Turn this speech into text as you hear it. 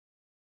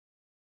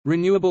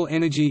Renewable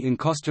energy in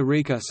Costa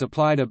Rica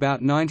supplied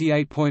about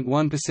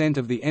 98.1%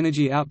 of the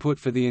energy output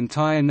for the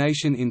entire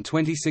nation in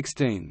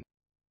 2016.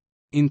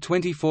 In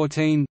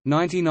 2014,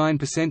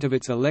 99% of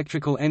its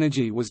electrical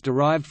energy was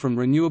derived from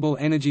renewable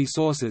energy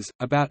sources,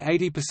 about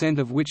 80%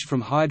 of which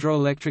from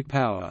hydroelectric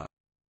power.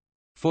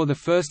 For the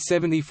first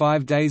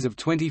 75 days of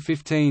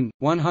 2015,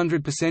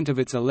 100% of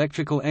its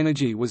electrical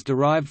energy was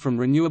derived from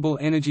renewable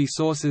energy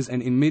sources,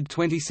 and in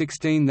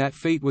mid-2016 that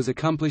feat was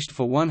accomplished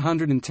for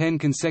 110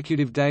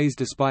 consecutive days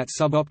despite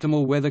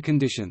suboptimal weather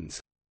conditions.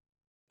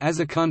 As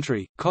a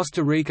country,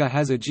 Costa Rica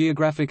has a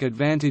geographic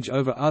advantage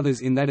over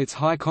others in that its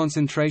high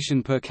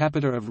concentration per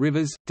capita of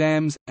rivers,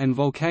 dams, and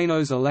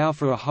volcanoes allow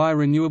for a high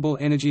renewable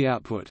energy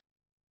output.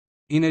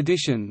 In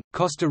addition,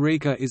 Costa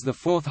Rica is the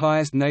fourth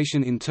highest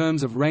nation in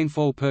terms of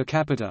rainfall per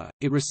capita.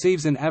 It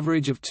receives an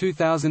average of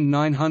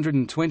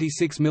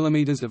 2,926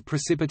 mm of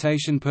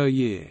precipitation per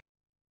year.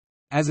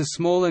 As a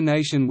smaller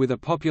nation with a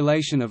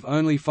population of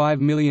only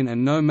 5 million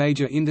and no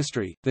major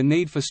industry, the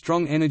need for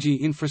strong energy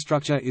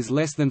infrastructure is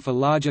less than for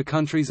larger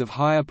countries of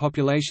higher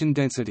population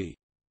density.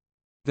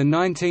 The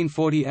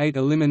 1948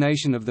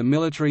 elimination of the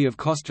military of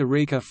Costa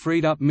Rica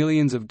freed up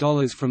millions of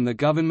dollars from the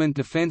government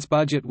defense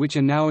budget, which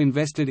are now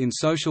invested in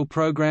social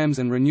programs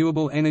and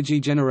renewable energy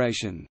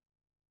generation.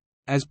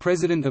 As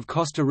president of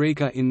Costa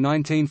Rica in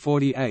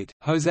 1948,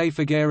 José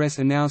Figueres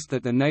announced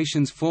that the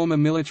nation's former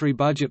military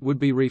budget would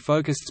be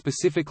refocused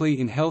specifically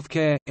in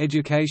healthcare,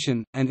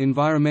 education, and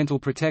environmental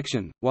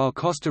protection. While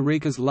Costa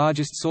Rica's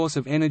largest source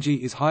of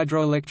energy is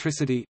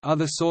hydroelectricity,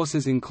 other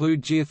sources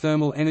include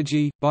geothermal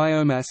energy,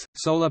 biomass,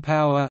 solar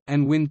power,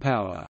 and wind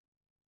power.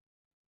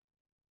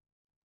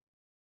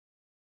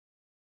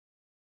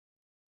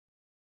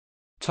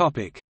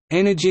 Topic: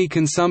 Energy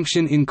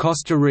consumption in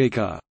Costa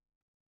Rica.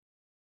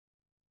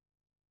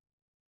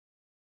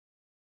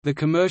 The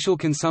commercial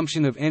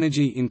consumption of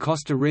energy in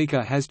Costa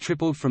Rica has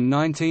tripled from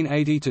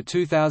 1980 to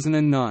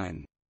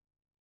 2009.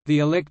 The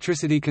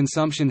electricity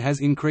consumption has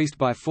increased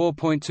by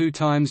 4.2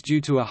 times due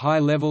to a high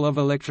level of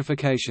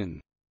electrification.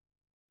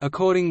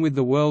 According with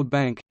the World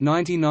Bank,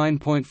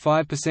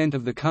 99.5%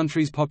 of the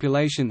country's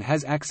population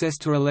has access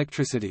to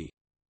electricity.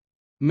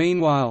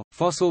 Meanwhile,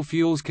 fossil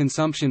fuels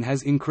consumption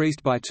has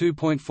increased by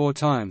 2.4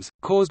 times,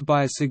 caused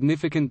by a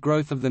significant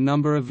growth of the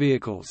number of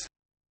vehicles.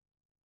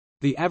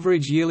 The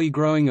average yearly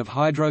growing of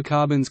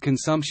hydrocarbons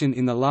consumption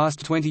in the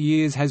last 20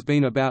 years has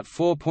been about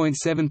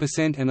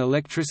 4.7% and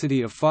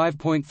electricity of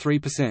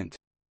 5.3%.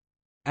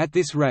 At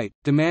this rate,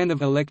 demand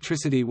of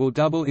electricity will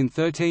double in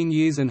 13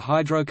 years and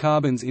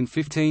hydrocarbons in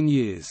 15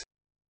 years.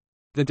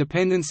 The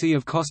dependency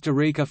of Costa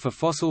Rica for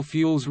fossil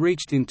fuels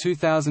reached in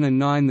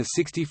 2009 the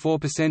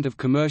 64% of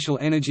commercial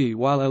energy,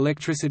 while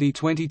electricity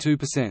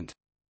 22%.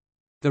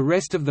 The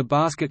rest of the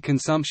basket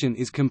consumption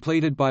is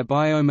completed by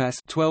biomass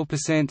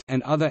 12%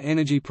 and other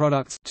energy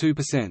products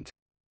 2%.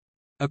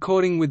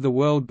 According with the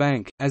World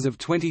Bank, as of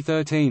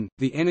 2013,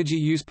 the energy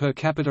use per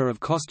capita of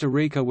Costa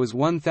Rica was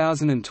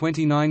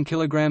 1,029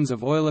 kg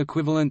of oil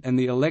equivalent and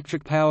the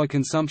electric power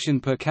consumption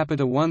per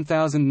capita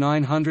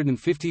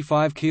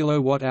 1,955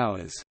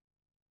 kWh.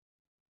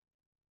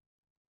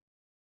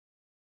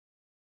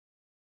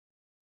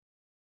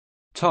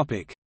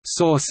 Topic: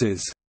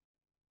 Sources.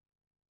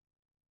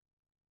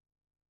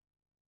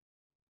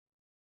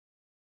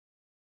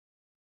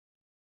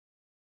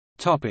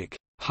 Topic: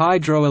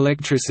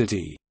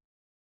 Hydroelectricity.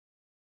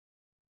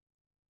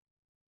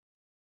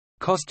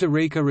 Costa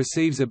Rica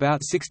receives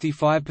about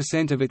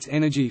 65% of its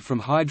energy from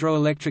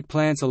hydroelectric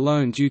plants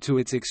alone due to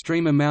its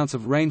extreme amounts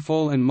of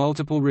rainfall and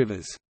multiple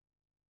rivers.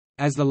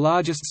 As the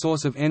largest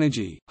source of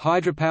energy,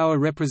 hydropower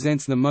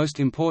represents the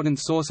most important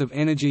source of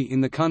energy in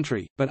the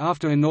country, but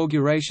after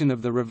inauguration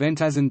of the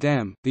Reventasson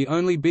Dam, the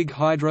only big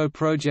hydro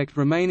project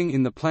remaining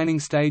in the planning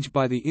stage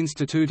by the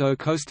Instituto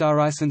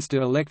Costarricense de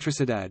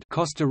Electricidad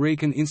Costa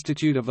Rican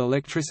Institute of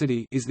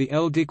Electricity is the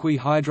El Diquís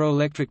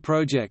Hydroelectric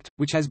project,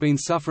 which has been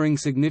suffering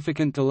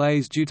significant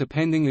delays due to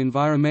pending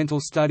environmental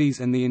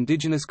studies and the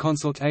indigenous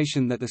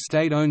consultation that the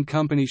state-owned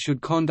company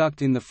should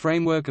conduct in the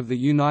framework of the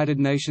United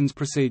Nations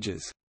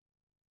procedures.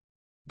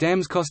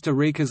 Dams. Costa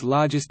Rica's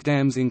largest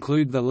dams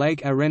include the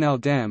Lake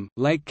Arenal Dam,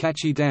 Lake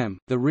Cachi Dam,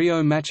 the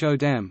Rio Macho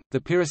Dam, the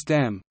Pires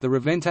Dam, the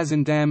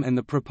Reventasson Dam and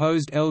the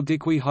proposed El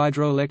Diquís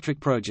hydroelectric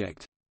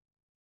project.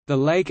 The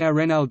Lake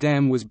Arenal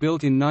Dam was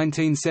built in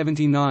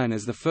 1979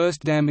 as the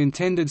first dam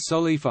intended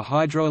solely for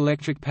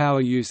hydroelectric power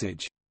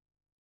usage.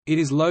 It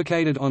is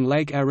located on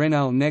Lake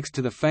Arenal next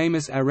to the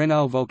famous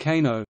Arenal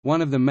volcano,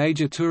 one of the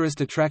major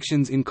tourist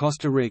attractions in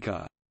Costa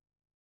Rica.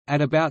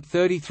 At about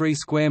 33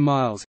 square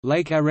miles,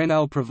 Lake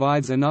Arenal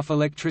provides enough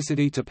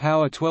electricity to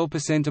power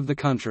 12% of the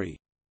country.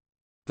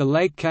 The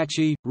Lake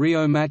Cachi,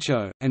 Rio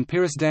Macho, and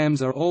Pires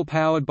dams are all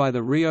powered by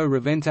the Rio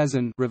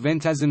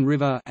Reventasson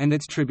River and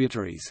its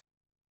tributaries.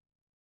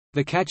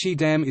 The Cachi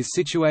Dam is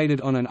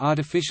situated on an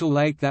artificial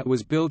lake that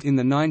was built in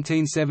the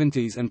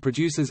 1970s and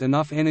produces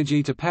enough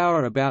energy to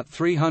power about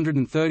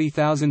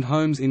 330,000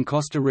 homes in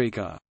Costa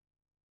Rica.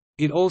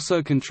 It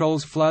also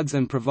controls floods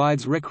and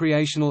provides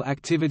recreational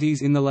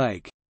activities in the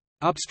lake.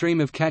 Upstream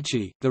of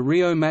Cachi, the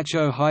Rio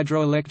Macho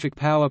hydroelectric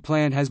power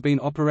plant has been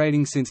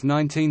operating since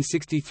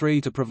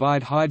 1963 to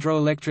provide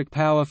hydroelectric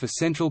power for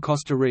central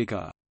Costa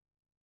Rica.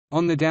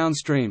 On the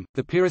downstream,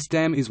 the Pires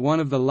Dam is one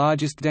of the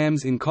largest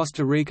dams in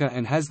Costa Rica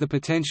and has the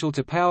potential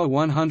to power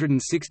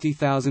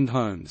 160,000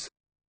 homes.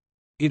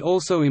 It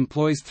also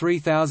employs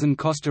 3,000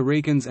 Costa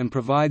Ricans and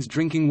provides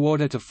drinking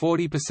water to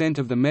 40%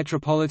 of the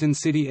metropolitan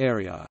city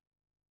area.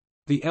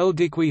 The El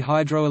Diquís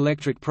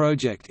hydroelectric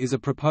project is a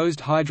proposed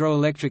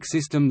hydroelectric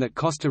system that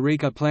Costa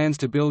Rica plans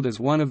to build as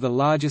one of the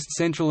largest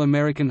Central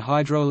American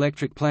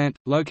hydroelectric plant,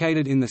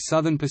 located in the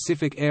southern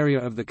Pacific area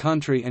of the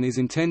country, and is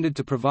intended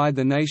to provide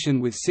the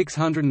nation with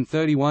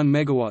 631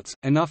 megawatts,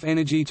 enough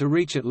energy to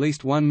reach at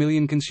least 1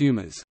 million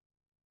consumers.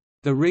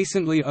 The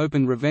recently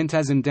opened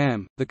Reventazón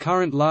Dam, the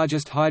current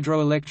largest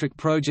hydroelectric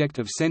project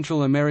of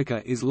Central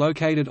America, is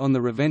located on the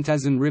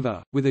Reventazón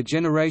River, with a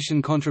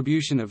generation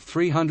contribution of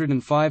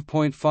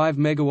 305.5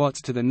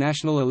 megawatts to the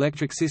national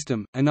electric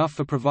system, enough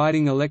for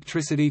providing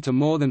electricity to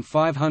more than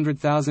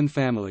 500,000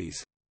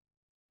 families.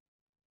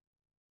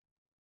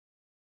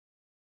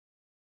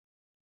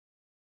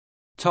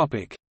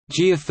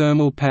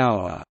 Geothermal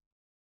power.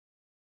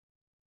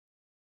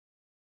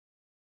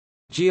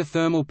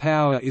 Geothermal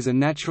power is a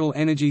natural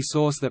energy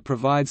source that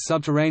provides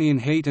subterranean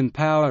heat and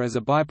power as a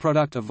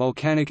byproduct of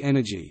volcanic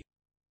energy.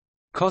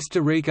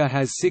 Costa Rica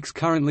has 6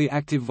 currently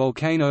active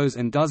volcanoes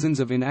and dozens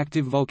of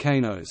inactive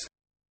volcanoes.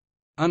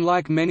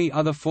 Unlike many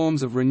other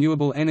forms of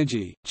renewable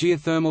energy,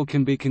 geothermal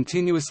can be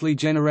continuously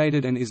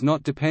generated and is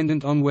not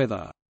dependent on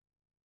weather.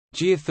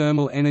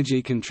 Geothermal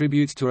energy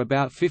contributes to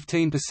about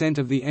 15%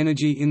 of the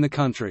energy in the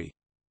country.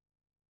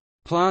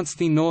 Plants.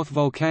 The North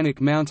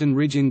Volcanic Mountain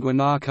Ridge in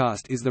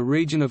Guanacaste is the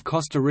region of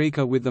Costa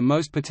Rica with the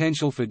most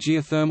potential for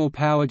geothermal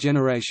power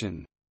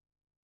generation.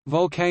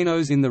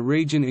 Volcanoes in the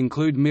region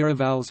include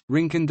Miravales,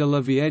 Rincon de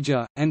la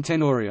Vieja, and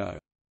Tenorio.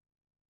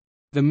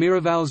 The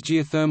Miravales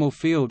geothermal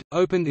field,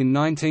 opened in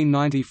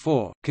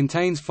 1994,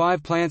 contains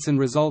 5 plants and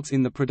results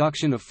in the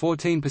production of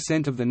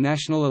 14% of the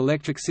national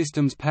electric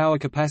system's power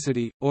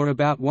capacity, or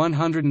about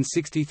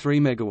 163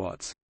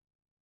 megawatts.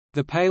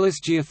 The Palos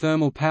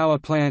geothermal power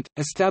plant,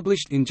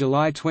 established in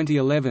July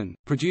 2011,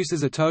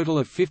 produces a total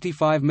of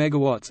 55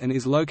 megawatts and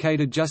is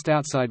located just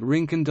outside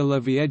Rincon de la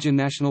Vieja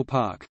National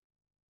Park.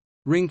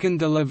 Rincon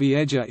de la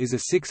Vieja is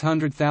a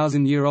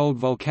 600,000-year-old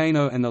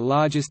volcano and the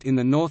largest in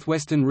the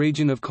northwestern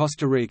region of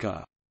Costa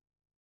Rica.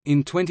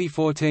 In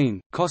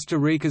 2014, Costa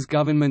Rica's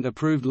government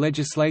approved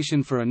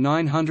legislation for a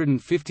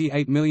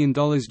 $958 million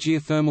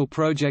geothermal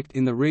project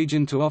in the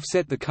region to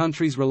offset the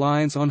country's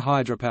reliance on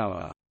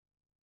hydropower.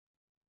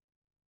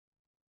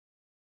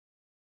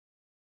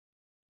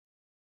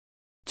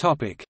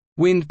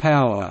 Wind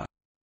power.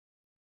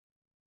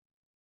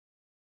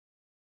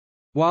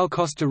 While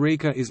Costa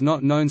Rica is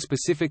not known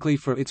specifically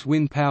for its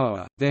wind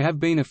power, there have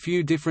been a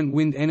few different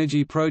wind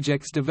energy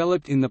projects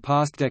developed in the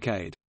past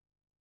decade.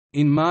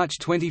 In March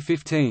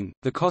 2015,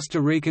 the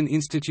Costa Rican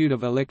Institute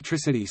of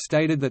Electricity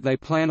stated that they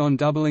plan on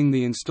doubling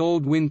the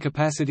installed wind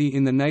capacity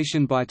in the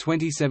nation by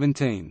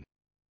 2017.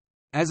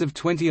 As of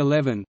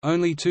 2011,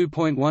 only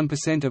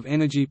 2.1% of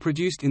energy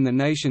produced in the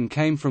nation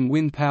came from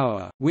wind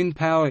power. Wind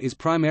power is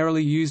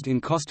primarily used in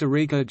Costa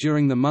Rica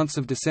during the months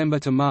of December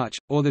to March,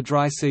 or the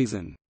dry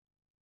season.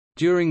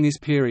 During this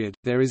period,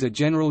 there is a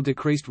general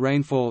decreased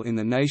rainfall in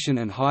the nation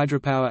and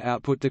hydropower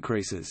output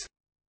decreases.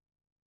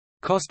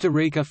 Costa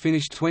Rica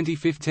finished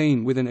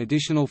 2015 with an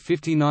additional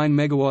 59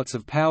 megawatts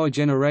of power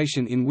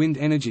generation in wind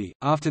energy,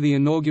 after the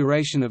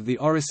inauguration of the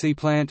Orici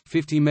plant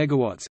 50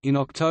 megawatts in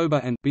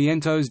October and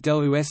Vientos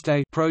del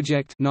Oeste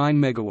project 9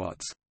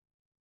 megawatts.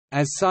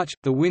 As such,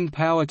 the wind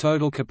power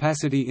total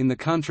capacity in the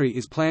country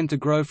is planned to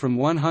grow from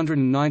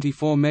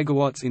 194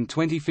 megawatts in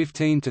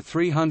 2015 to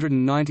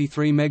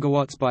 393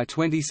 megawatts by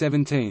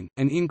 2017,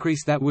 an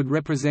increase that would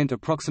represent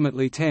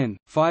approximately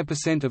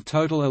 10.5% of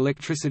total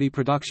electricity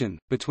production.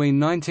 Between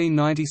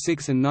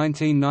 1996 and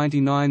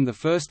 1999, the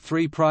first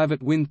 3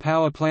 private wind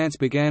power plants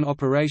began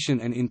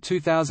operation, and in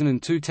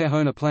 2002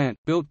 Tejona plant,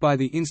 built by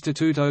the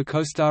Instituto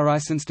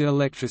Costarricense de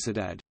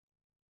Electricidad.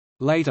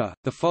 Later,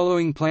 the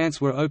following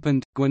plants were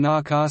opened: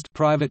 Guanacaste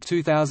private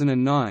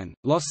 2009,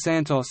 Los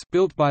Santos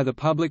built by the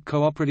public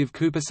cooperative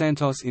Cooper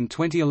Santos in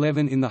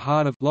 2011 in the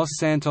heart of Los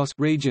Santos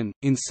region,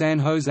 in San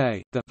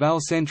Jose, the Val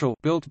Central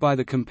built by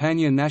the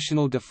Compañía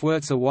Nacional de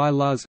Fuerza y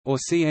Luz, or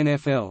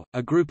CNFL,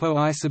 a Grupo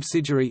I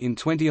subsidiary in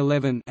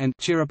 2011, and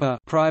Chiripa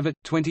private,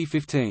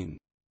 2015.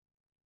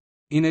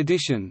 In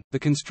addition, the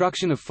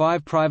construction of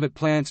 5 private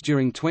plants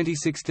during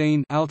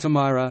 2016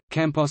 Altamira,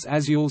 Campos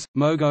Azules,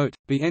 Mogote,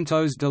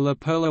 Vientos de la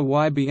Perla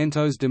y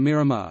Vientos de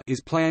Miramar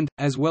is planned,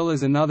 as well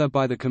as another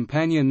by the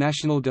Compañía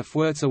Nacional de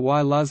Fuerza y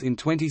Luz in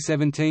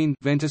 2017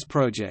 Ventus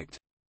project.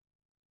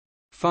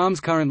 Farms.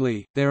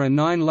 Currently, there are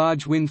 9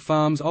 large wind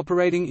farms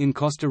operating in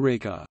Costa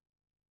Rica.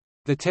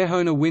 The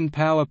Tejona Wind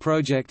Power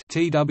Project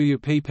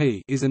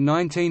 (TWPP) is a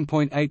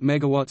 19.8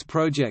 MW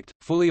project,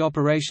 fully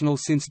operational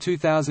since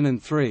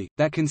 2003,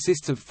 that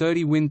consists of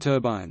 30 wind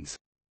turbines.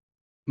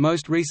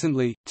 most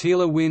recently,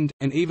 Tila Wind,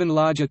 an even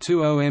larger 2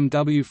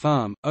 OMW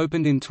farm,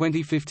 opened in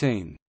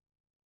 2015.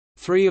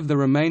 3 of the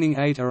remaining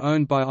 8 are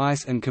owned by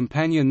ICE and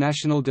Compañía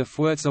Nacional de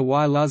Fuerza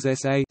y Luz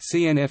S.A.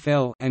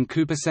 (CNFL) and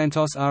Cooper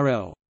Santos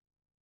RL.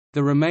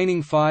 The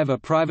remaining 5 are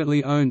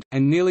privately owned,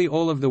 and nearly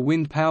all of the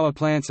wind power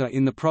plants are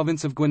in the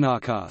province of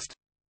Guanacaste.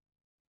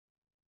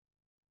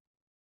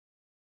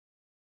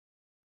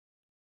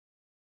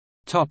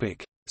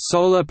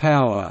 Solar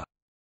power.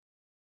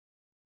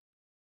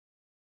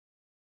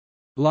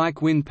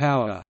 Like wind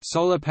power,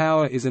 solar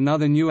power is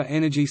another newer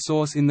energy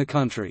source in the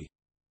country.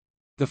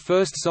 The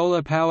first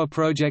solar power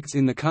projects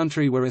in the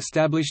country were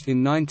established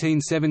in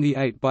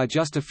 1978 by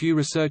just a few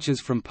researchers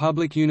from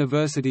public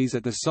universities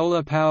at the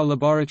Solar Power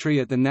Laboratory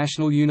at the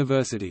National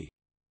University.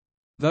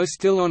 Though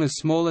still on a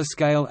smaller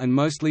scale and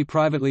mostly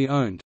privately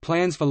owned,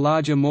 plans for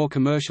larger, more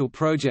commercial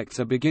projects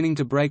are beginning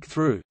to break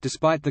through,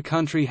 despite the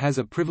country has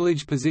a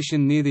privileged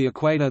position near the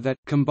equator that,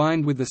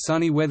 combined with the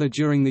sunny weather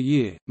during the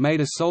year,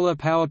 made a solar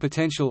power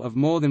potential of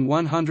more than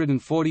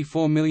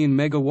 144 million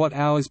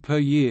megawatt-hours per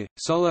year.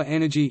 Solar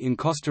energy in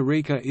Costa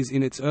Rica is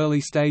in its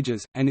early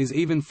stages, and is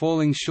even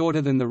falling shorter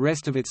than the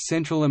rest of its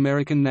Central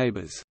American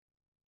neighbors.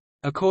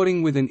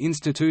 According with an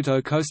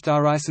Instituto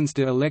Costarricense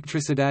de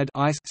Electricidad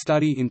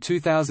study in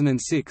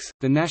 2006,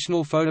 the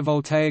national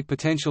photovoltaic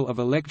potential of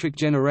electric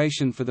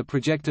generation for the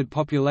projected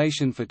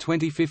population for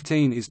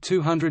 2015 is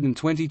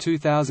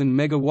 222,000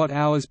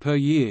 megawatt-hours per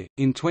year.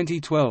 In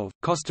 2012,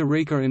 Costa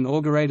Rica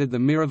inaugurated the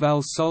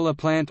Miravalle solar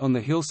plant on the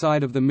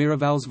hillside of the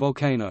Miravalle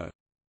volcano.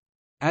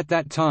 At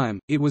that time,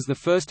 it was the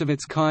first of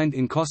its kind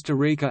in Costa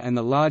Rica and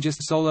the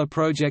largest solar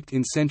project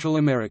in Central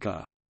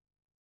America.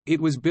 It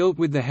was built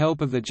with the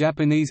help of the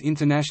Japanese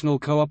International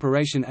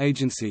Cooperation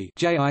Agency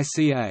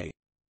 (JICA).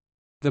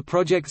 The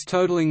project's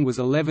totaling was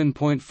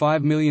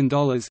 $11.5 million,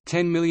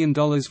 $10 million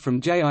from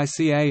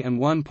JICA and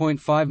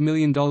 $1.5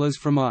 million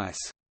from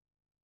ICE.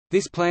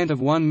 This plant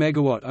of 1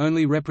 megawatt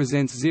only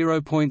represents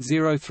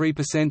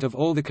 0.03% of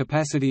all the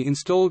capacity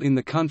installed in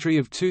the country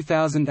of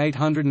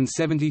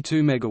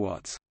 2,872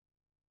 megawatts.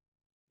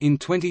 In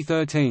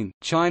 2013,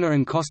 China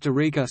and Costa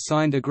Rica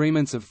signed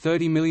agreements of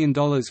 $30 million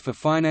for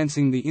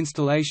financing the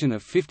installation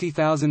of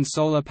 50,000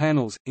 solar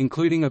panels,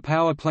 including a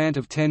power plant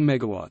of 10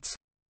 megawatts.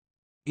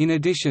 In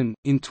addition,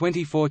 in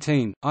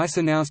 2014, ICE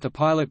announced a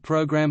pilot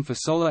program for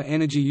solar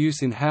energy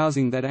use in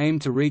housing that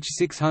aimed to reach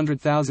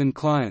 600,000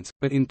 clients,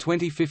 but in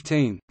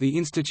 2015, the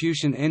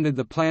institution ended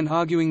the plan,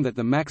 arguing that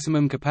the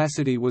maximum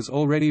capacity was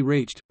already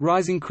reached,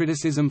 rising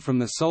criticism from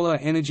the solar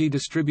energy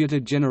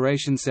distributed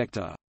generation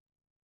sector.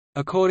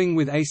 According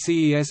with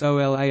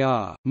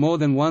ACESOLAR, more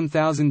than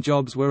 1,000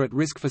 jobs were at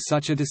risk for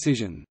such a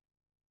decision.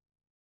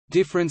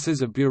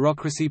 Differences of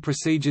bureaucracy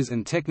procedures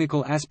and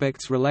technical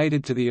aspects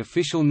related to the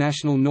official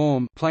national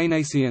norm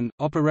Planeación,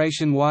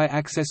 Operación y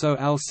Acceso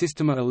al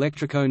Sistema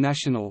Eléctrico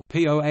Nacional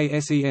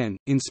 (POASEN)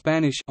 in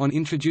Spanish on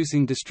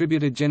introducing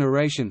distributed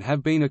generation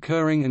have been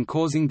occurring and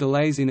causing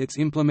delays in its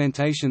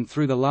implementation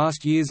through the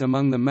last years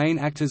among the main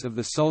actors of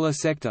the solar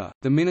sector,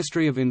 the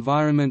Ministry of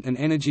Environment and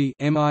Energy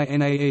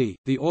 (MINAE),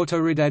 the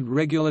Autoridad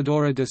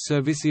Reguladora de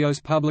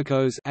Servicios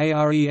Públicos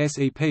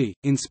 (ARECP),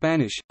 in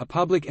Spanish, a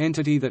public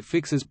entity that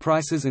fixes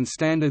prices and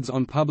standards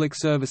on public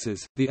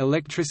services, the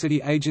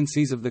electricity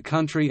agencies of the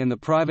country and the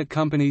private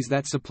companies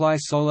that supply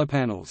solar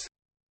panels.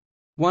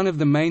 One of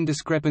the main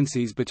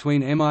discrepancies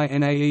between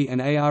MINAE and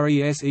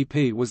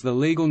ARECP was the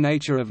legal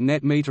nature of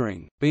net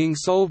metering, being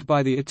solved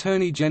by the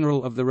Attorney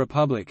General of the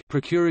Republic,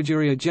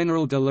 Procuraduría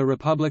General de la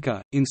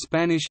República, in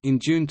Spanish, in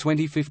June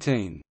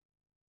 2015.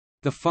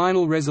 The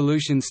final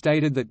resolution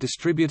stated that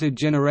distributed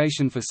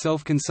generation for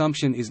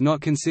self-consumption is not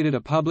considered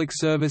a public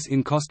service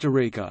in Costa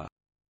Rica.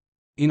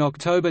 In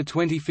October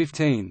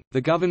 2015,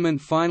 the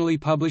government finally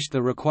published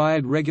the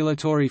required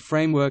regulatory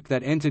framework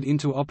that entered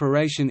into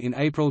operation in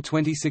April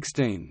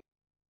 2016.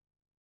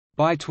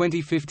 By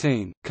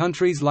 2015,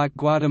 countries like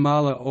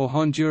Guatemala or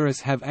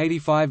Honduras have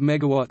 85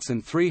 megawatts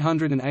and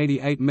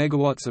 388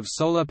 megawatts of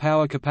solar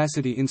power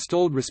capacity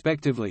installed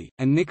respectively,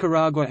 and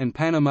Nicaragua and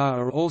Panama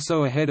are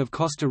also ahead of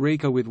Costa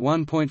Rica with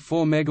 1.4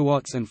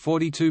 megawatts and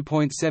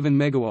 42.7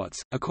 megawatts,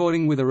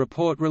 according with a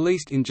report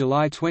released in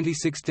July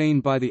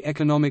 2016 by the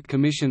Economic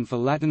Commission for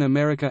Latin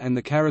America and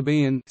the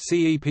Caribbean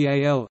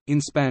 (CEPAL),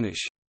 in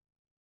Spanish.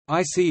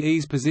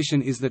 ICE's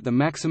position is that the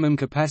maximum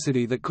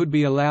capacity that could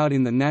be allowed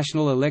in the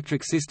national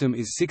electric system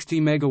is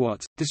 60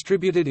 megawatts,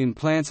 distributed in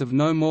plants of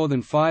no more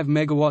than 5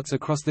 megawatts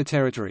across the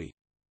territory.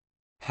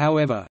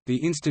 However,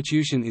 the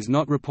institution is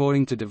not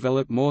reporting to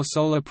develop more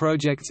solar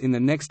projects in the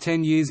next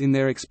 10 years in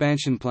their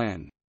expansion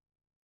plan.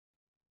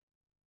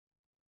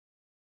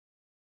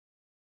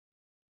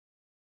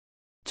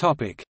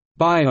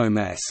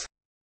 Biomass.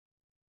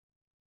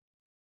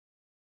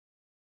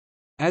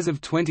 As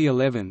of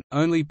 2011,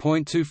 only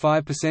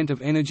 0.25%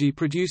 of energy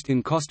produced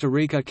in Costa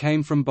Rica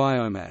came from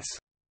biomass.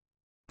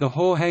 The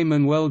Jorge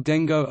Manuel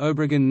Dengo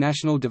Obregón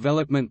National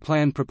Development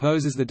Plan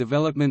proposes the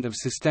development of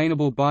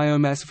sustainable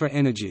biomass for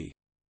energy.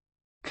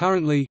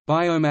 Currently,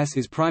 biomass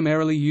is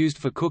primarily used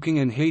for cooking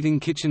and heating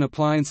kitchen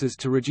appliances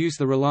to reduce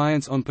the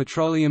reliance on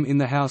petroleum in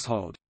the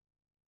household.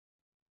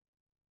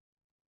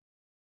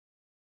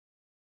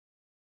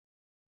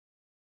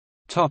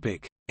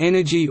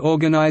 Energy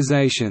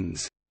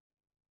organizations.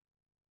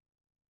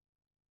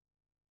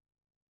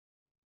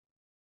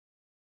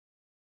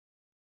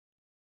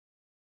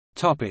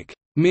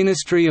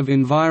 Ministry of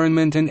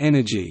Environment and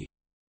Energy.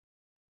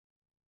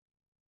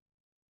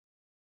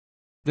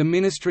 The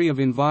Ministry of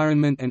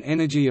Environment and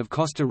Energy of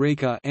Costa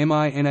Rica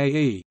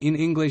 (MINAE), in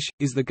English,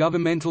 is the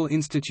governmental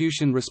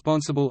institution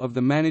responsible of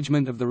the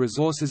management of the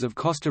resources of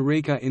Costa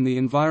Rica in the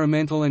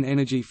environmental and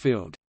energy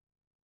field.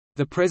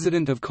 The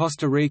President of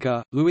Costa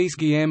Rica, Luis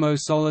Guillermo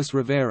Solis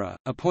Rivera,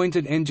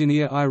 appointed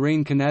engineer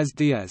Irene Canaz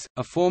Diaz,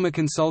 a former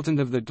consultant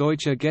of the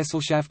Deutsche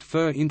Gesellschaft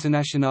für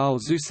internationale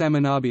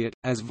Zusammenarbeit,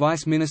 as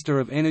Vice Minister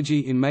of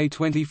Energy in May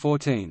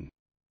 2014.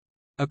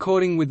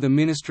 According with the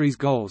ministry's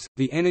goals,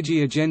 the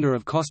energy agenda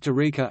of Costa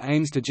Rica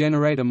aims to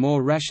generate a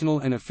more rational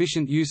and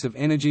efficient use of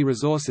energy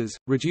resources,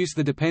 reduce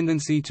the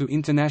dependency to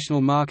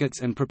international markets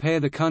and prepare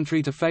the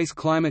country to face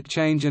climate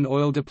change and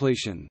oil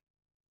depletion.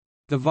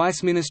 The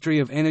Vice Ministry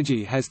of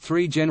Energy has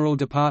three general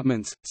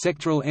departments: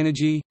 sectoral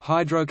energy,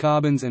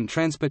 hydrocarbons and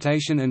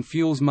transportation and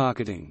fuels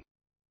marketing.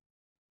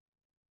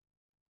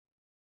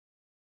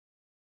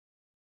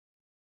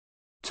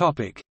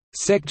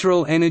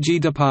 Sectoral Energy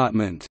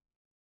Department.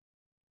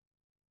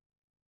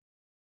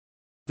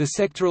 The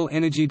Sectoral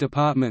Energy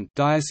Department,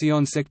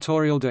 Dirección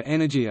Sectorial de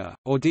Energía,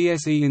 or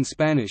DSE in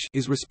Spanish,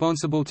 is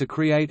responsible to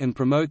create and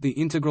promote the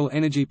integral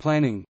energy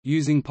planning,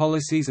 using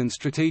policies and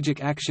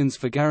strategic actions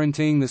for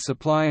guaranteeing the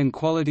supply and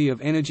quality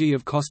of energy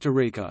of Costa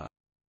Rica.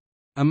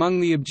 Among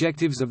the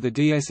objectives of the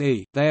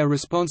DSE, they are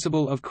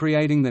responsible of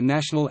creating the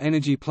National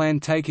Energy Plan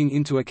taking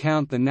into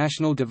account the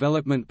National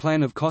Development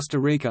Plan of Costa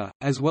Rica,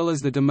 as well as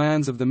the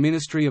demands of the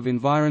Ministry of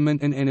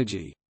Environment and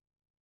Energy.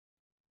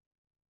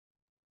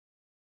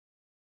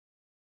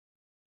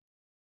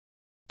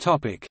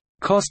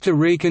 Costa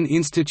Rican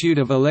Institute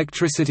of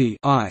Electricity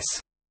 (ICE).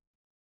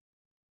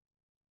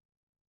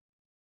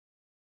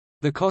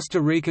 The Costa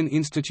Rican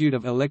Institute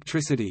of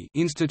Electricity,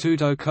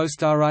 Instituto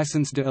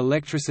Costarricense de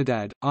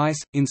Electricidad,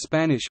 ICE, in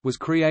Spanish, was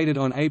created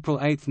on April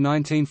 8,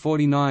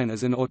 1949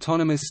 as an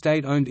autonomous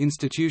state-owned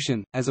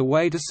institution, as a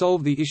way to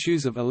solve the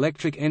issues of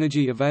electric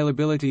energy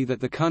availability that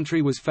the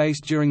country was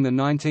faced during the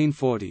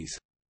 1940s.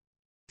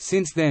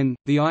 Since then,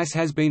 the ICE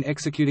has been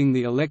executing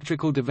the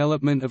electrical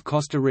development of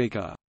Costa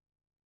Rica.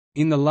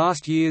 In the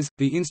last years,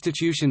 the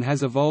institution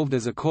has evolved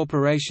as a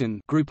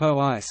corporation, Grupo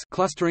ICE,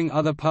 clustering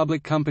other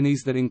public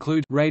companies that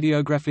include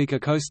Radiográfica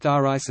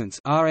Costarricense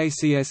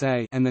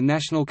 (RACSA) and the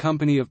National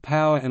Company of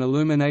Power and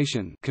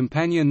Illumination,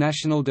 Compañía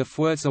Nacional de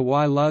Fuerza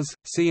y Luz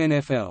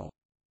 (CNFL).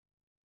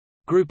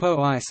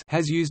 Grupo ICE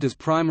has used as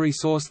primary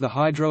source the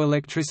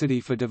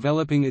hydroelectricity for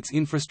developing its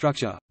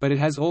infrastructure, but it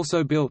has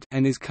also built,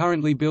 and is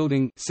currently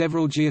building,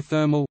 several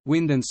geothermal,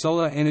 wind and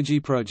solar energy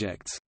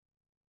projects.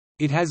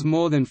 It has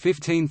more than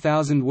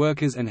 15,000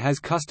 workers and has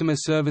customer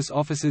service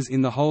offices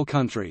in the whole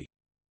country.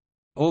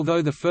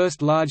 Although the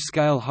first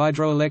large-scale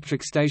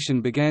hydroelectric station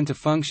began to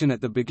function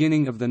at the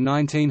beginning of the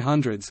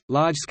 1900s,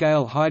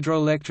 large-scale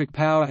hydroelectric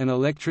power and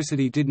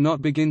electricity did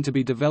not begin to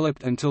be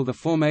developed until the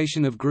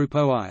formation of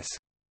Grupo ICE.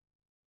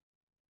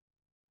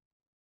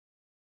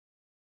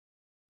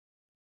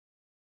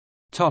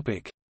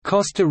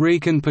 Costa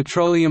Rican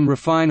Petroleum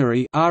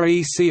Refinery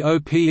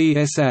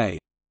 (RECOPE).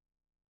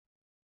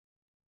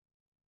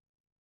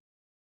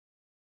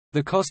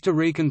 The Costa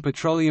Rican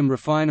Petroleum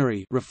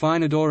Refinery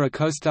Refinadora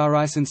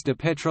Costarricense de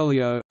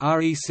Petróleo,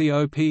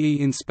 RECOPE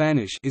in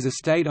Spanish is a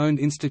state-owned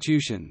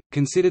institution,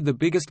 considered the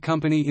biggest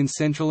company in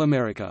Central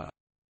America.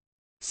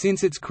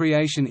 Since its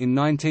creation in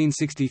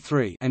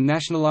 1963 and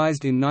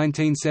nationalized in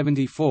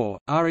 1974,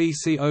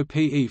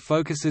 RECOPE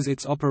focuses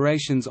its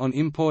operations on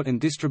import and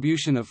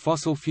distribution of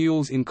fossil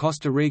fuels in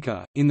Costa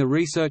Rica. In the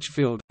research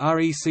field,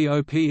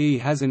 RECOPE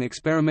has an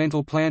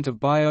experimental plant of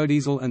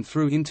biodiesel and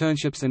through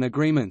internships and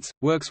agreements,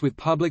 works with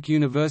public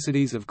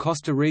universities of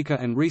Costa Rica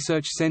and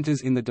research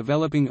centers in the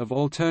developing of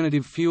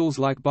alternative fuels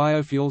like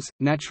biofuels,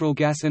 natural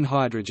gas and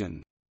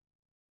hydrogen.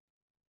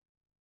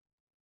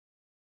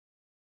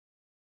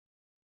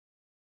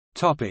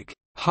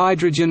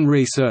 Hydrogen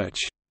research.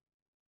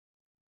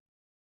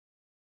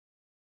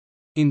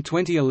 In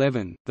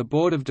 2011, the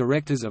board of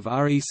directors of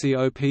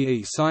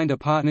RECOPE signed a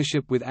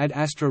partnership with Ad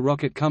Astra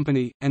Rocket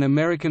Company, an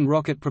American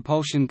rocket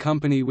propulsion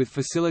company with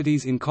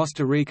facilities in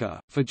Costa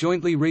Rica, for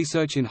jointly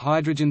research in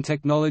hydrogen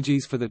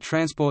technologies for the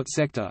transport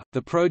sector.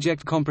 The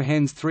project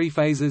comprehends three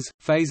phases.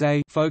 Phase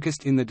A,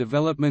 focused in the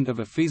development of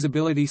a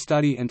feasibility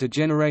study and to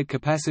generate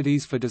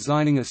capacities for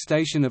designing a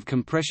station of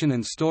compression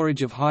and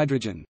storage of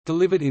hydrogen,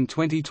 delivered in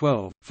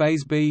 2012.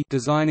 Phase B,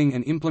 designing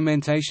and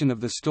implementation of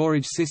the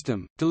storage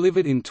system,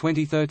 delivered in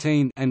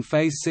 2013. And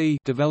Phase C,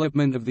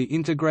 development of the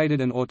integrated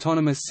and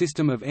autonomous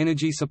system of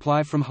energy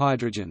supply from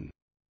hydrogen.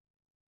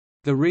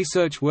 The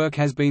research work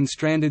has been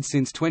stranded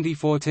since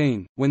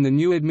 2014, when the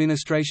new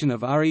administration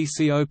of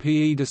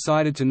RECOPE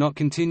decided to not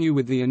continue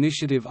with the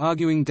initiative,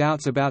 arguing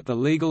doubts about the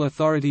legal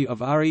authority of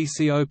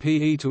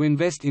RECOPE to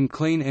invest in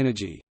clean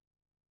energy.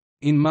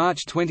 In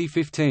March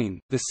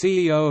 2015, the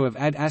CEO of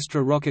Ad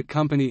Astra Rocket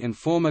Company and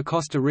former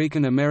Costa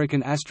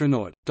Rican-American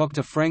astronaut,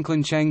 Dr.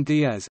 Franklin Chang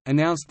Diaz,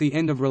 announced the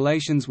end of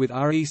relations with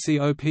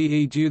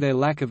RECOPE due to their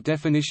lack of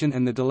definition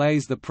and the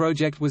delays the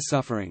project was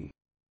suffering.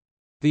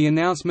 The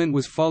announcement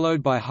was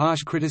followed by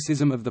harsh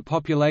criticism of the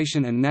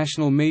population and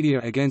national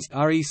media against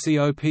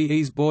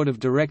RECOPE's board of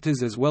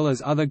directors as well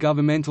as other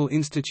governmental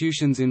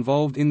institutions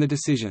involved in the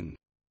decision.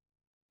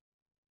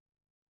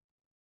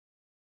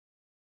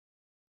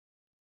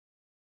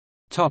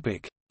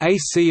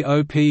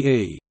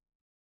 ACOPE.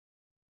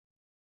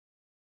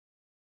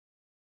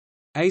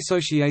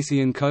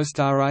 Asociación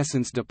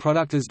Costarricense de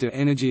Productos de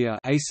Energía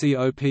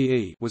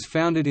 (ACOPE) was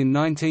founded in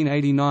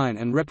 1989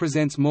 and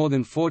represents more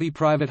than 40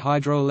 private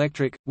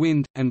hydroelectric,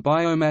 wind, and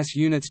biomass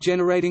units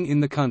generating in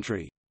the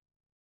country.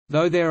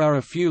 Though there are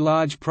a few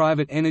large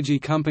private energy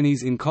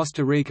companies in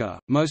Costa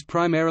Rica, most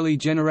primarily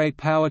generate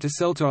power to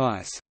sell to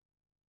ICE.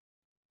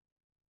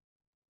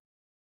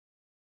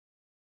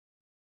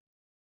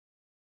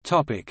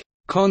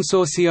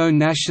 Consorcio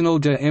Nacional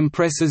de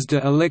Empresas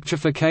de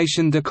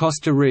Electrificación de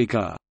Costa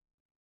Rica.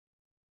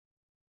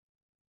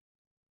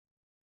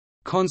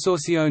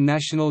 Consorcio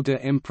Nacional de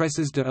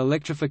Empresas de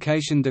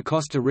Electrificación de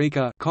Costa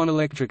Rica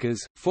 (Conelectricas),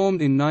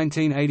 formed in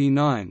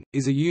 1989,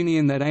 is a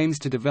union that aims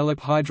to develop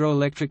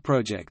hydroelectric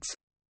projects.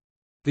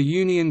 The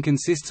union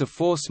consists of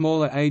 4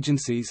 smaller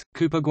agencies,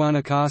 COPE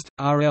Guanacaste,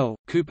 RL,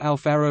 COPE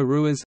Alfaro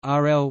Ruiz,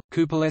 RL,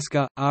 COPE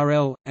Lesca,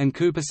 RL, and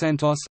COPE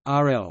Santos,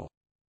 RL.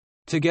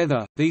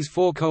 Together, these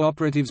 4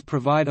 cooperatives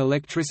provide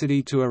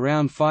electricity to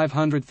around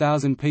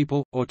 500,000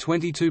 people, or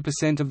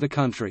 22% of the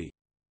country.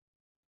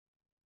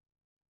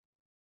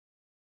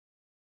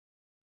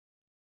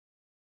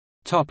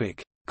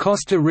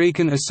 Costa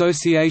Rican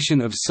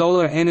Association of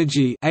Solar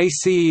Energy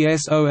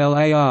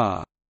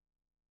 (ACESOLAR).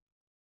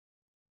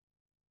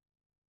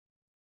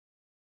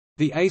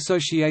 The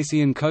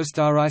Asociación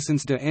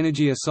Costarricense de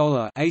Energía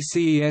Solar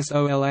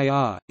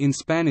 (ACESOLAR) in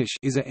Spanish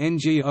is a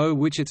NGO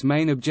which its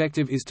main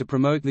objective is to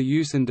promote the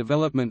use and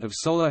development of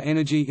solar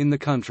energy in the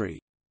country.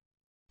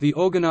 The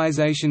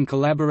organization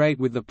collaborate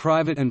with the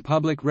private and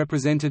public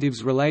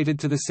representatives related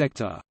to the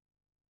sector.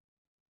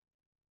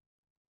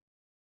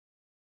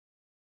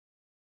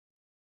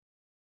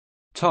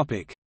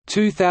 Topic: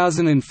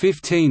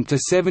 2015 to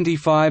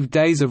 75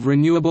 days of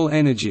renewable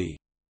energy.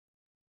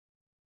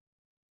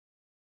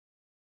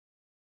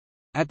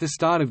 At the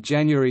start of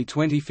January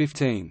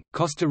 2015,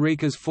 Costa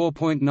Rica's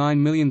 4.9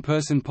 million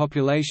person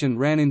population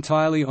ran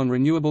entirely on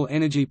renewable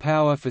energy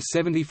power for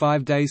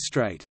 75 days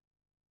straight.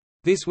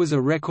 This was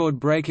a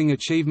record-breaking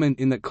achievement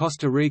in that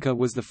Costa Rica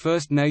was the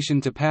first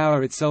nation to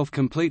power itself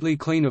completely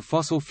clean of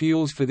fossil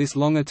fuels for this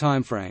longer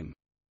timeframe.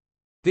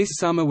 This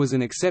summer was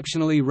an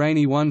exceptionally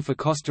rainy one for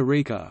Costa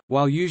Rica.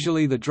 While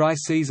usually the dry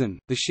season,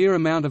 the sheer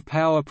amount of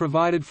power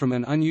provided from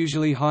an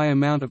unusually high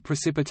amount of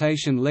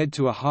precipitation led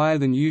to a higher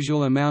than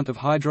usual amount of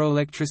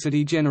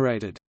hydroelectricity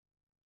generated.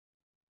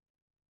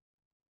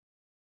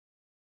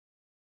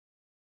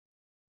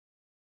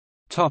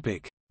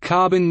 Topic: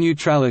 Carbon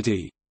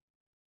neutrality.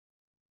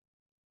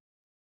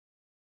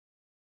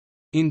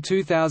 In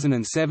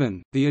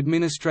 2007, the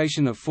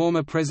administration of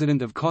former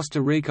President of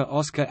Costa Rica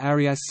Oscar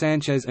Arias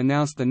Sanchez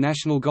announced the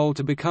national goal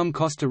to become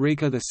Costa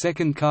Rica the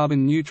second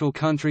carbon-neutral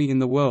country in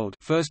the world,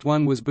 first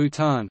one was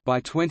Bhutan,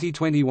 by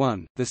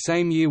 2021, the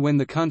same year when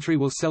the country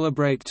will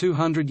celebrate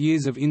 200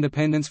 years of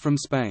independence from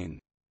Spain.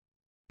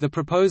 The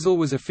proposal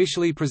was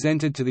officially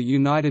presented to the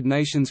United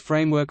Nations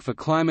Framework for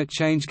Climate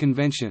Change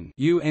Convention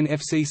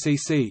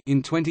 (UNFCCC)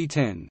 in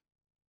 2010.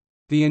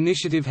 The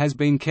initiative has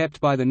been kept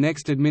by the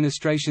next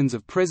administrations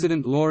of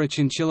President Laura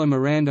Chinchilla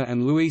Miranda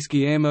and Luis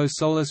Guillermo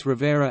Solis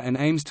Rivera and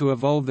aims to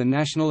evolve the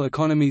national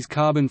economy's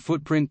carbon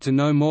footprint to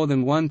no more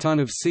than 1 ton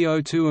of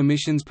CO2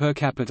 emissions per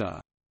capita.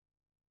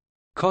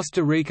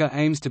 Costa Rica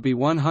aims to be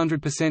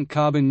 100%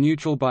 carbon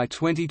neutral by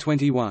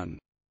 2021.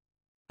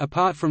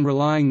 Apart from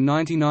relying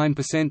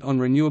 99% on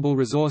renewable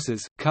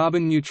resources,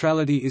 carbon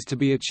neutrality is to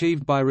be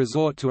achieved by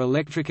resort to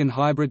electric and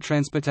hybrid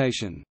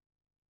transportation.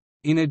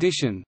 In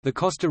addition, the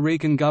Costa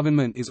Rican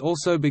government is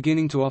also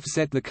beginning to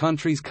offset the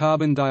country's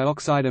carbon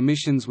dioxide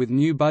emissions with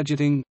new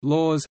budgeting,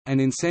 laws,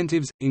 and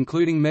incentives,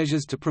 including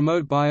measures to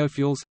promote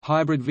biofuels,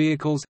 hybrid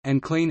vehicles,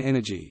 and clean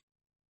energy.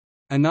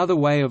 Another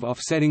way of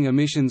offsetting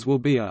emissions will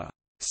be a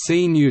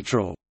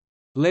sea-neutral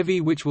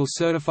levy which will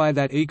certify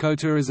that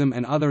ecotourism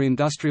and other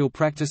industrial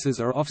practices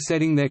are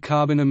offsetting their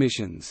carbon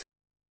emissions.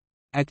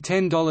 At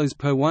 $10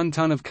 per 1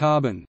 ton of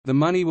carbon, the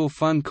money will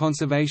fund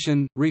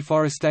conservation,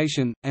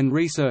 reforestation, and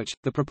research.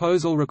 The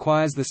proposal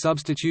requires the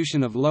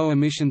substitution of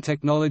low-emission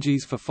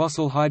technologies for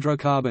fossil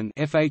hydrocarbon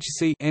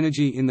 (FHC)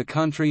 energy in the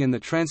country and the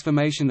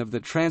transformation of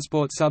the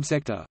transport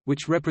subsector,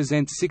 which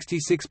represents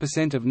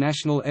 66% of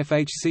national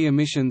FHC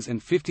emissions and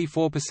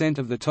 54%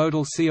 of the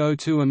total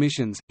CO2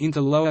 emissions,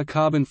 into lower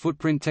carbon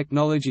footprint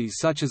technologies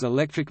such as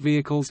electric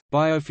vehicles,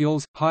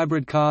 biofuels,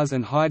 hybrid cars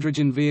and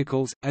hydrogen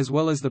vehicles, as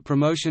well as the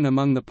promotion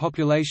among the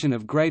population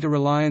of greater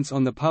reliance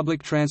on the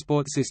public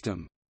transport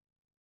system.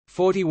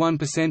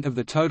 41% of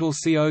the total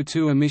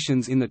CO2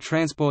 emissions in the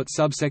transport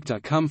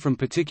subsector come from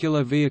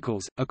particular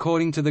vehicles,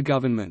 according to the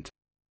government.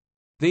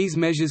 These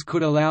measures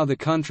could allow the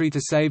country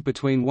to save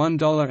between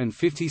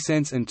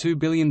 $1.50 and $2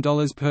 billion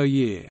per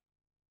year.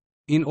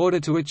 In order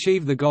to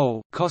achieve the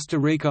goal, Costa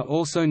Rica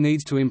also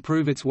needs to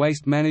improve its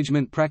waste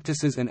management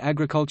practices and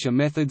agriculture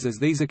methods, as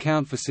these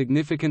account for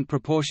significant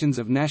proportions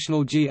of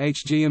national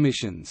GHG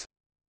emissions.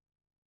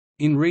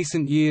 In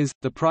recent years,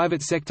 the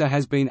private sector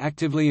has been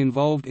actively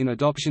involved in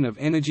adoption of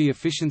energy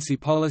efficiency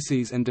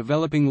policies and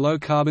developing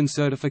low-carbon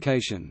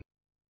certification.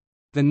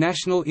 The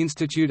National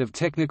Institute of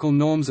Technical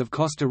Norms of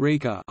Costa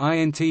Rica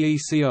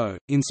 (INTECO),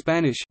 in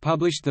Spanish,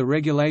 published the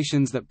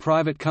regulations that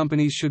private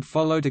companies should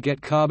follow to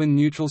get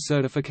carbon-neutral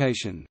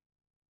certification.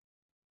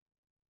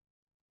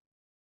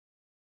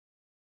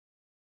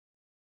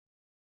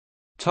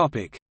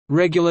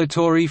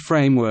 Regulatory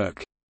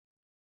framework.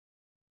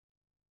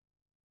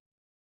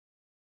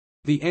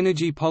 The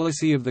energy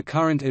policy of the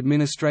current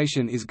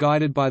administration is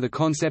guided by the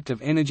concept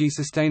of energy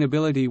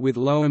sustainability with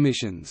low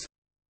emissions.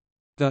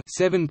 The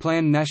 7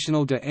 Plan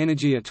Nacional de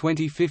Energía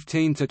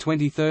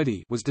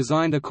 2015–2030 was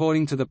designed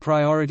according to the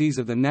priorities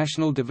of the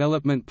National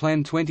Development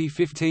Plan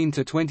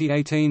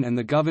 2015–2018 and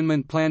the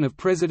government plan of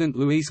President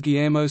Luis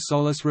Guillermo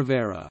Solís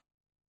Rivera.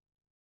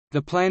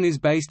 The plan is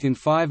based in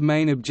 5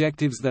 main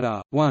objectives that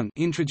are, 1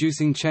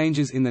 introducing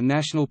changes in the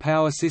national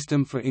power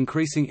system for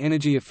increasing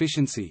energy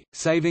efficiency,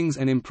 savings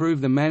and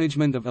improve the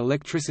management of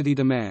electricity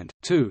demand,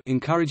 2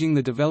 encouraging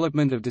the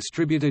development of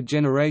distributed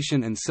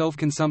generation and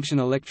self-consumption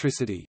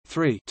electricity,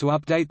 3 to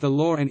update the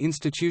law and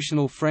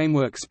institutional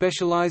framework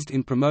specialized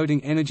in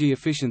promoting energy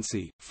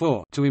efficiency,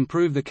 4 to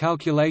improve the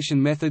calculation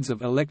methods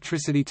of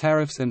electricity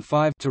tariffs, and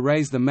 5 to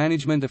raise the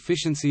management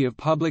efficiency of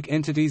public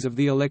entities of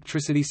the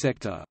electricity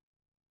sector.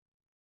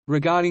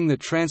 Regarding the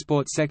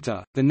transport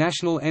sector, the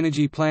National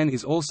Energy Plan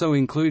is also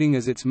including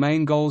as its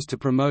main goals to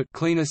promote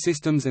cleaner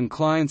systems and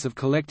clients of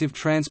collective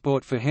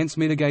transport for hence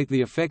mitigate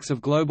the effects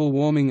of global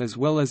warming, as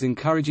well as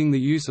encouraging the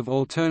use of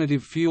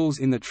alternative fuels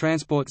in the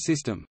transport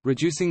system,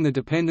 reducing the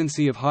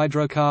dependency of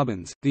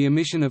hydrocarbons, the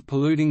emission of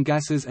polluting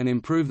gases, and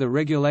improve the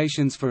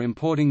regulations for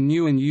importing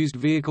new and used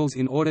vehicles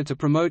in order to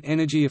promote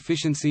energy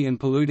efficiency and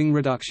polluting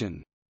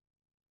reduction.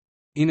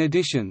 In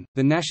addition,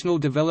 the National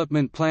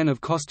Development Plan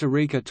of Costa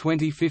Rica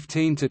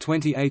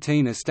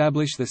 2015–2018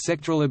 established the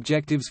sectoral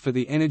objectives for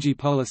the energy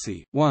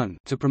policy, 1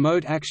 to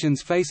promote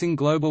actions facing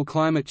global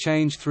climate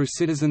change through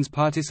citizens'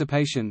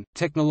 participation,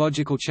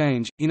 technological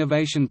change,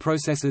 innovation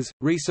processes,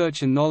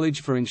 research and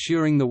knowledge for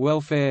ensuring the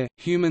welfare,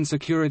 human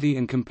security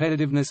and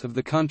competitiveness of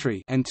the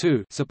country, and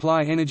 2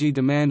 supply energy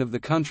demand of the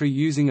country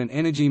using an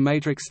energy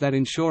matrix that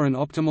ensure an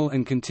optimal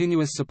and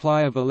continuous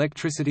supply of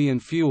electricity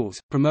and fuels,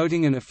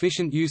 promoting an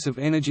efficient use of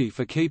energy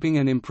for keeping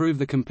and improve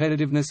the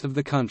competitiveness of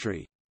the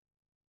country.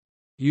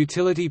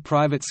 Utility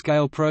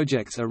private-scale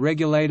projects are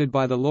regulated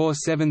by the Law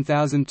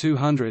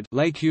 7200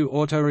 Ley que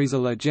autoriza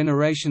la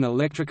generación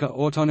eléctrica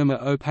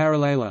autónoma o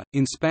paralela,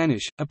 in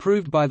Spanish,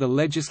 approved by the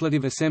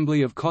Legislative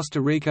Assembly of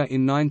Costa Rica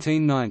in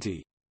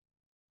 1990.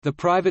 The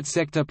private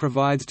sector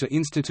provides to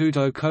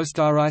Instituto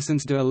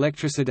Costarricense de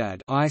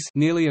Electricidad (ICE)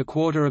 nearly a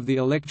quarter of the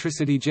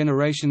electricity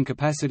generation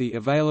capacity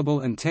available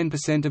and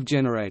 10% of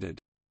generated.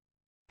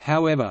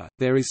 However,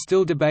 there is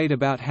still debate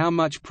about how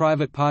much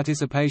private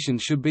participation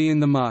should be in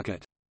the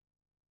market.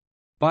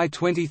 By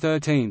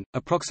 2013,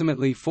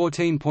 approximately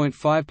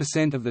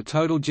 14.5% of the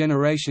total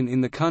generation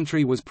in the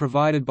country was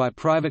provided by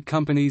private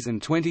companies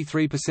and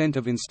 23%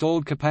 of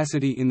installed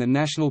capacity in the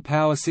national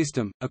power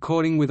system,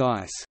 according with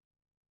ICE.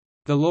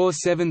 The Law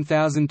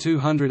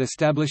 7200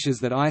 establishes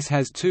that ICE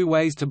has 2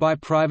 ways to buy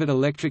private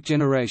electric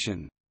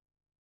generation.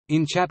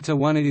 In Chapter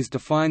 1 it is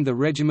defined the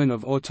regimen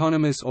of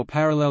autonomous or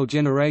parallel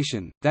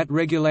generation, that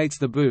regulates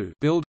the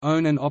build,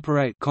 own and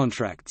operate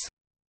contracts.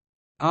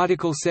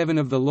 Article 7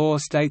 of the law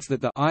states that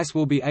the ICE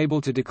will be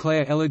able to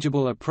declare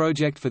eligible a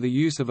project for the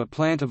use of a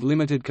plant of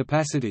limited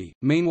capacity.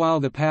 Meanwhile,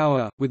 the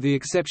power, with the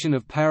exception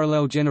of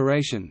parallel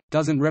generation,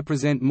 doesn't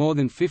represent more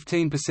than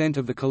 15%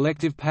 of the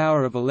collective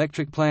power of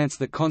electric plants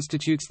that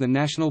constitutes the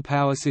national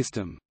power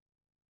system.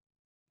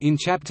 In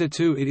Chapter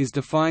 2 it is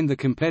defined the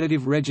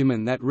competitive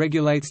regimen that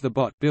regulates the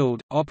build,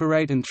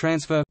 operate and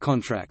transfer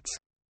contracts.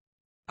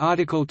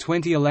 Article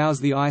 20 allows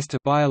the ICE to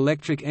buy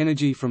electric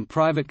energy from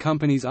private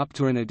companies up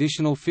to an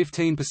additional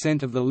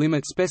 15% of the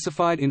limit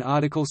specified in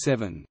Article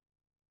 7.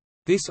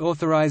 This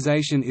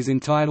authorization is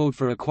entitled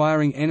for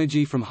acquiring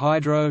energy from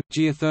hydro,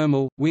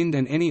 geothermal, wind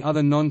and any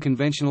other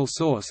non-conventional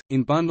source,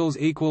 in bundles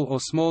equal or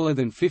smaller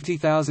than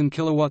 50,000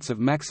 kilowatts of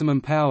maximum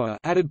power,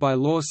 added by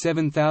Law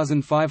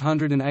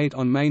 7508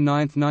 on May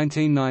 9,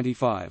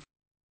 1995.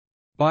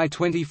 By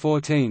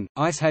 2014,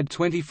 ICE had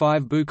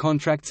 25 BU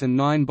contracts and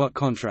 9 BOT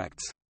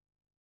contracts.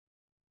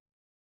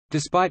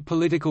 Despite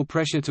political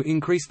pressure to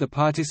increase the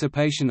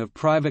participation of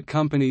private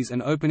companies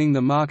and opening the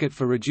market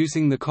for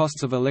reducing the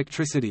costs of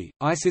electricity,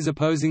 ICE is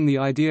opposing the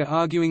idea,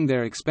 arguing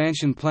their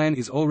expansion plan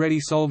is already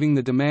solving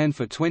the demand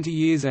for 20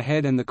 years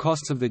ahead and the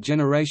costs of the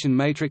generation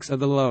matrix are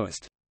the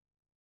lowest.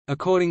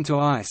 According to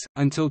ICE,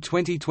 until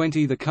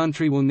 2020 the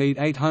country will need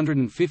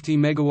 850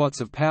 megawatts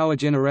of power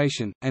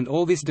generation, and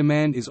all this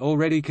demand is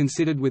already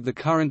considered with the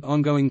current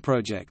ongoing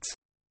projects.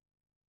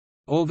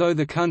 Although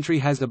the country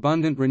has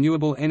abundant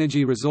renewable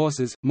energy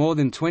resources, more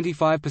than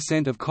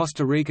 25% of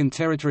Costa Rican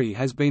territory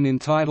has been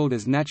entitled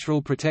as natural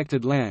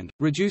protected land,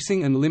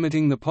 reducing and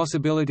limiting the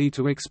possibility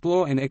to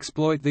explore and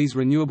exploit these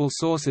renewable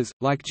sources,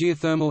 like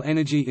geothermal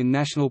energy in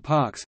national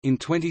parks. In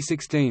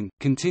 2016,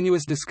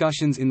 continuous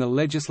discussions in the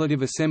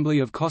Legislative Assembly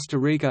of Costa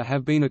Rica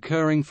have been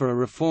occurring for a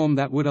reform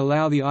that would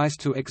allow the ICE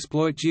to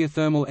exploit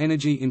geothermal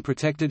energy in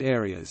protected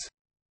areas.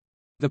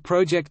 The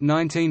Project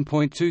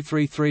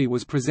 19.233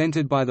 was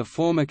presented by the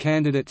former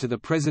candidate to the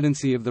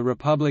presidency of the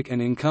Republic and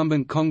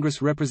incumbent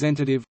Congress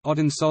representative,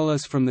 Otten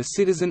Solis from the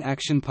Citizen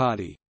Action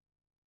Party.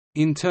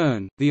 In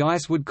turn, the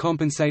ICE would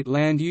compensate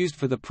land used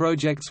for the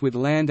projects with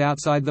land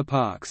outside the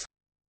parks.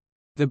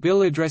 The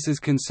bill addresses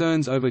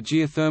concerns over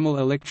geothermal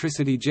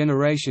electricity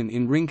generation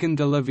in Rincon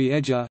de la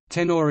Vieja,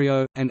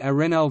 Tenorio, and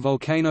Arenal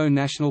Volcano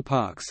national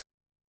parks.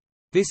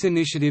 This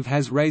initiative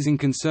has raising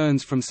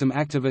concerns from some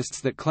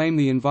activists that claim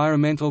the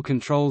environmental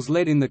controls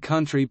led in the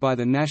country by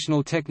the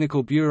National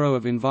Technical Bureau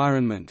of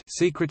Environment,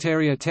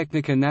 Secretaría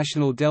Técnica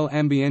Nacional del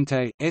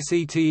Ambiente,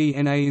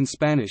 SETENA in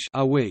Spanish,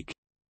 are weak.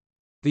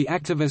 The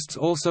activists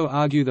also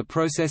argue the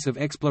process of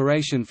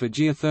exploration for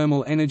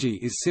geothermal energy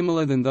is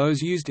similar than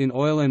those used in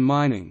oil and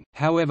mining.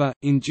 However,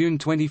 in June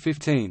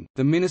 2015,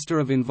 the Minister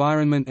of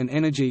Environment and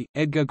Energy,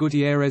 Edgar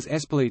Gutiérrez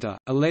Espeleta,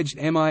 alleged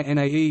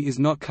MINAE is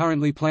not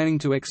currently planning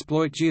to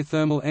exploit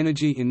geothermal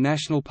energy in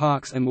national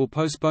parks and will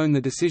postpone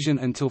the decision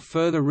until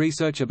further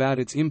research about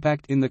its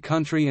impact in the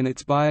country and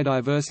its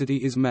biodiversity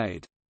is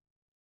made.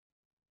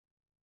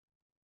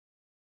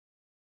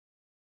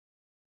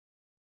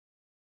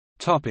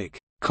 Topic: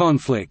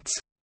 Conflicts.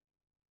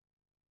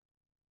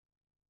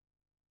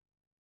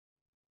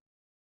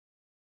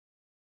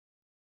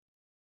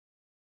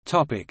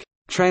 Topic: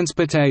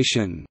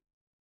 Transportation.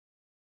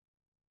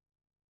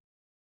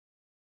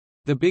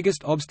 The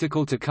biggest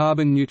obstacle to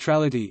carbon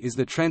neutrality is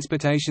the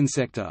transportation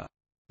sector.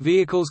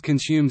 Vehicles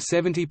consume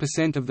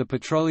 70% of the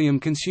petroleum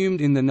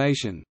consumed in the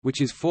nation,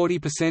 which is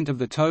 40% of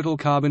the total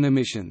carbon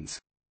emissions.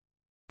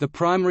 The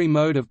primary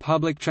mode of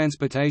public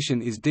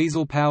transportation is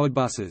diesel-powered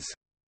buses.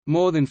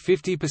 More than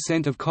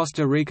 50% of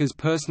Costa Rica's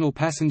personal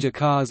passenger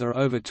cars are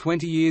over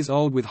 20 years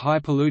old with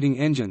high-polluting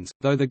engines,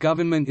 though the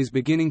government is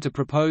beginning to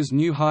propose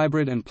new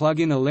hybrid and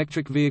plug-in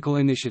electric vehicle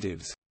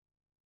initiatives.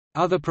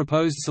 Other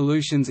proposed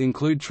solutions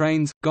include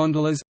trains,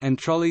 gondolas, and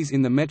trolleys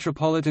in the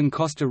metropolitan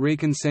Costa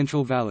Rican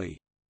Central Valley.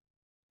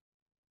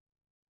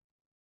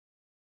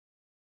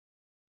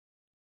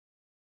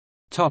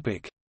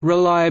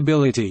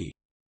 Reliability.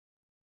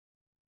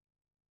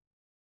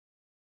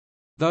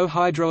 Though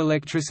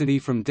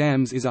hydroelectricity from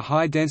dams is a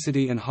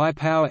high-density and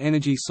high-power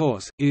energy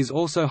source, it is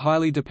also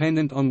highly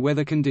dependent on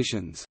weather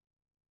conditions.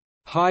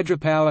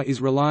 Hydropower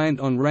is reliant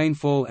on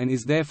rainfall and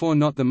is therefore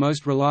not the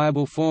most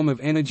reliable form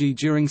of energy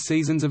during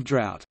seasons of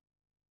drought.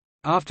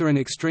 After an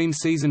extreme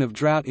season of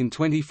drought in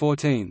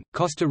 2014,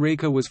 Costa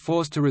Rica was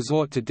forced to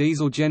resort to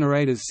diesel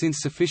generators since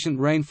sufficient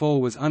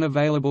rainfall was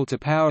unavailable to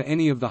power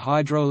any of the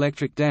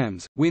hydroelectric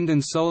dams. Wind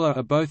and solar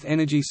are both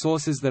energy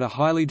sources that are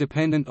highly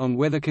dependent on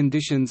weather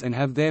conditions and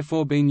have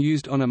therefore been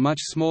used on a much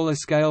smaller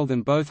scale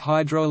than both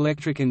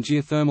hydroelectric and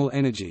geothermal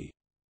energy.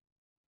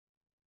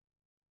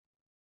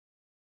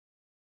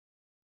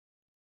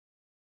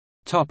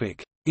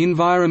 Topic: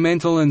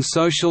 Environmental and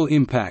social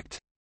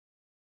impact.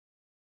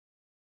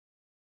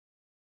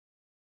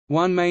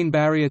 One main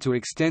barrier to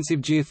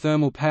extensive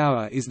geothermal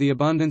power is the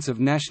abundance of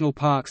national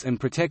parks and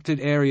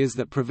protected areas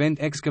that prevent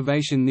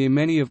excavation near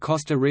many of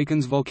Costa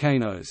Rican's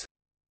volcanoes.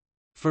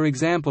 For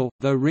example,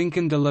 though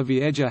Rincon de la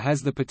Vieja has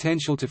the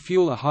potential to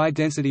fuel a high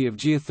density of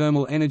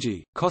geothermal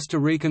energy, Costa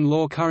Rican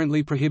law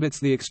currently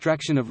prohibits the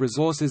extraction of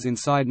resources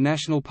inside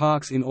national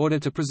parks in order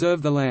to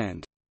preserve the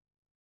land.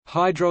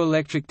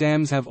 Hydroelectric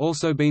dams have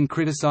also been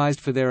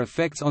criticized for their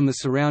effects on the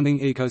surrounding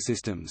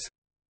ecosystems.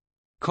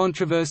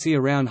 Controversy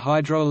around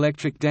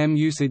hydroelectric dam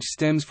usage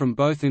stems from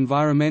both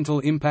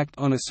environmental impact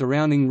on a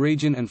surrounding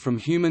region and from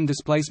human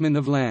displacement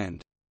of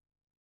land.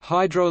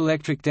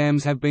 Hydroelectric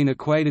dams have been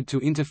equated to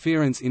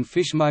interference in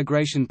fish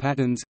migration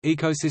patterns,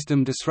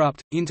 ecosystem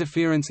disrupt,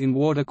 interference in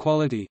water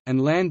quality,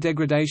 and land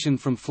degradation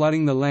from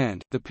flooding the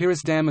land. The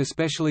Pires Dam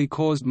especially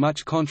caused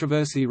much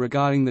controversy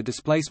regarding the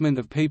displacement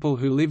of people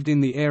who lived in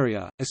the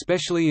area,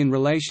 especially in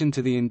relation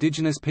to the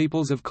indigenous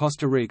peoples of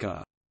Costa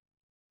Rica.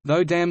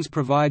 Though dams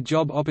provide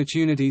job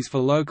opportunities for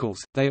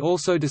locals, they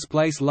also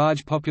displace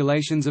large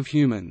populations of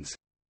humans.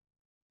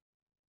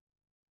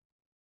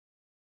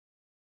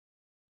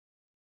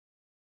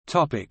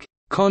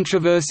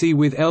 Controversy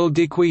with El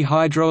Diquís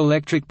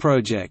hydroelectric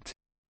project.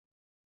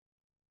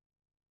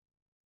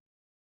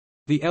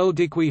 The El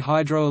Diquís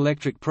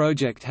hydroelectric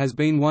project has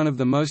been one of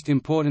the most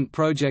important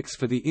projects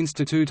for the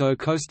Instituto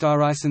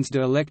Costarricense de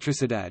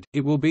Electricidad.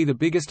 It will be the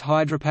biggest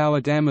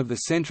hydropower dam of the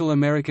Central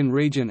American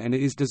region and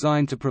it is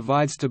designed to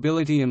provide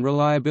stability and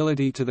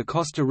reliability to the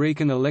Costa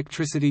Rican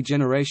electricity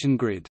generation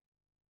grid.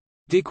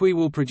 Diquís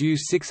will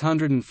produce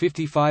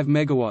 655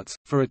 MW,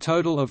 for a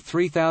total of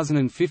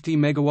 3,050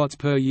 MW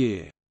per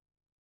year.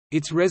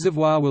 Its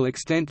reservoir will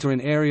extend to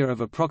an area of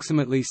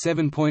approximately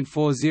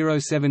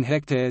 7.407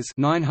 hectares,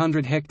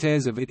 900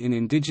 hectares of it in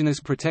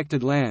indigenous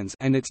protected lands,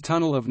 and its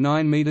tunnel of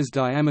 9 meters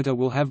diameter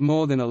will have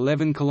more than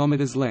 11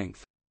 kilometers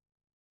length.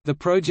 The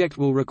project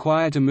will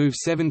require to move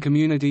 7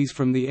 communities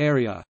from the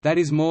area, that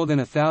is more than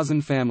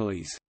 1,000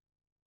 families.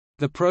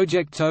 The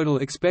project total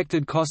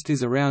expected cost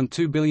is around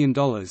 $2 billion.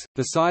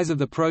 The size of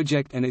the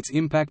project and its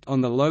impact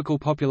on the local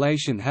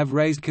population have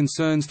raised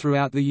concerns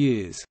throughout the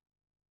years.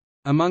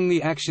 Among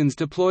the actions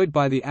deployed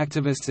by the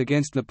activists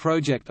against the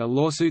project are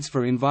lawsuits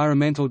for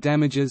environmental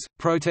damages,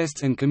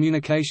 protests and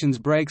communications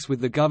breaks with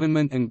the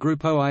government and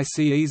Grupo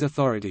ICE's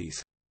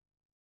authorities.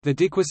 The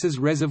Diquís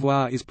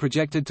reservoir is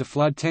projected to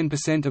flood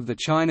 10% of the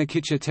China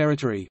Quiché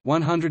territory,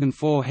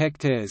 104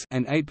 hectares,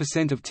 and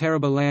 8% of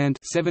Teraba land,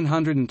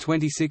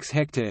 726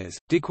 hectares.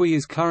 Diquís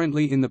is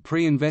currently in the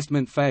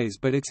pre-investment phase,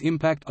 but its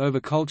impact over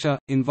culture,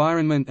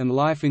 environment and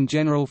life in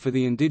general for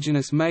the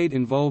indigenous may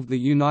involve the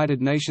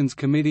United Nations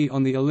Committee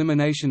on the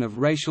Elimination of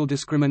Racial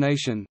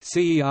Discrimination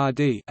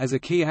 (CERD) as a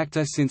key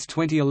actor since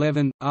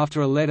 2011,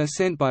 after a letter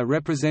sent by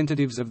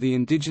representatives of the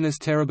indigenous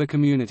Teraba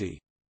community.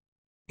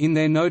 In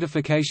their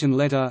notification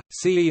letter,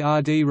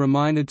 CERD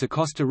reminded to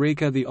Costa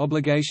Rica the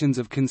obligations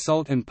of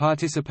consult and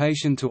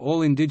participation to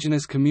all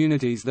indigenous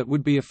communities that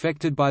would be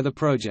affected by the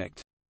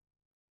project.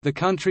 The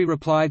country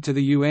replied to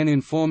the UN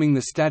informing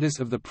the status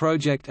of the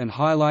project and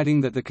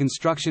highlighting that the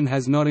construction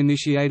has not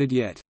initiated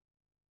yet.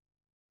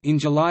 In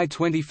July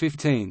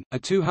 2015, a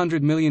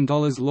 $200 million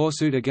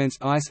lawsuit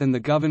against ICE and the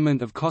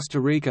government of Costa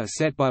Rica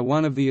set by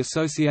one of the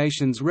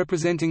associations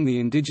representing the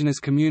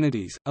indigenous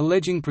communities,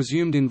 alleging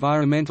presumed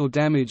environmental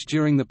damage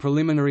during the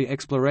preliminary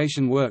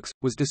exploration works,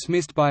 was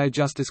dismissed by a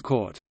justice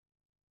court.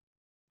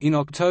 In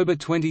October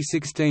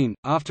 2016,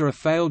 after a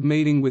failed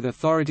meeting with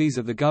authorities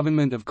of the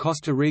government of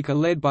Costa Rica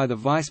led by the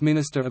Vice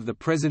Minister of the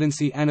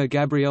Presidency Ana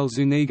Gabriel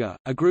Zuniga,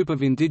 a group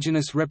of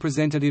indigenous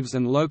representatives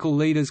and local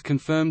leaders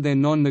confirmed their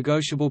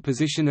non-negotiable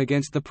position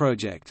against the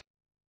project.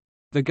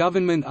 The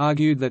government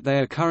argued that they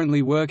are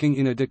currently working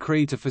in a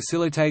decree to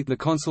facilitate the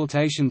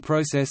consultation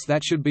process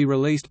that should be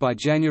released by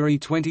January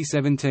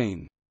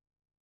 2017.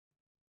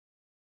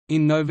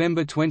 In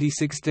November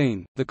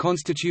 2016, the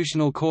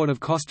Constitutional Court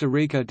of Costa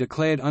Rica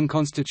declared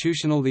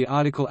unconstitutional the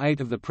Article 8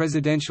 of the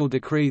presidential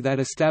decree that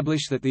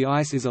established that the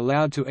ICE is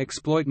allowed to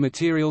exploit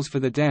materials for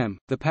the dam,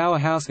 the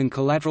powerhouse and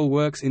collateral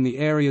works in the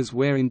areas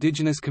where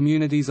indigenous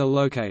communities are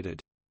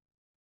located.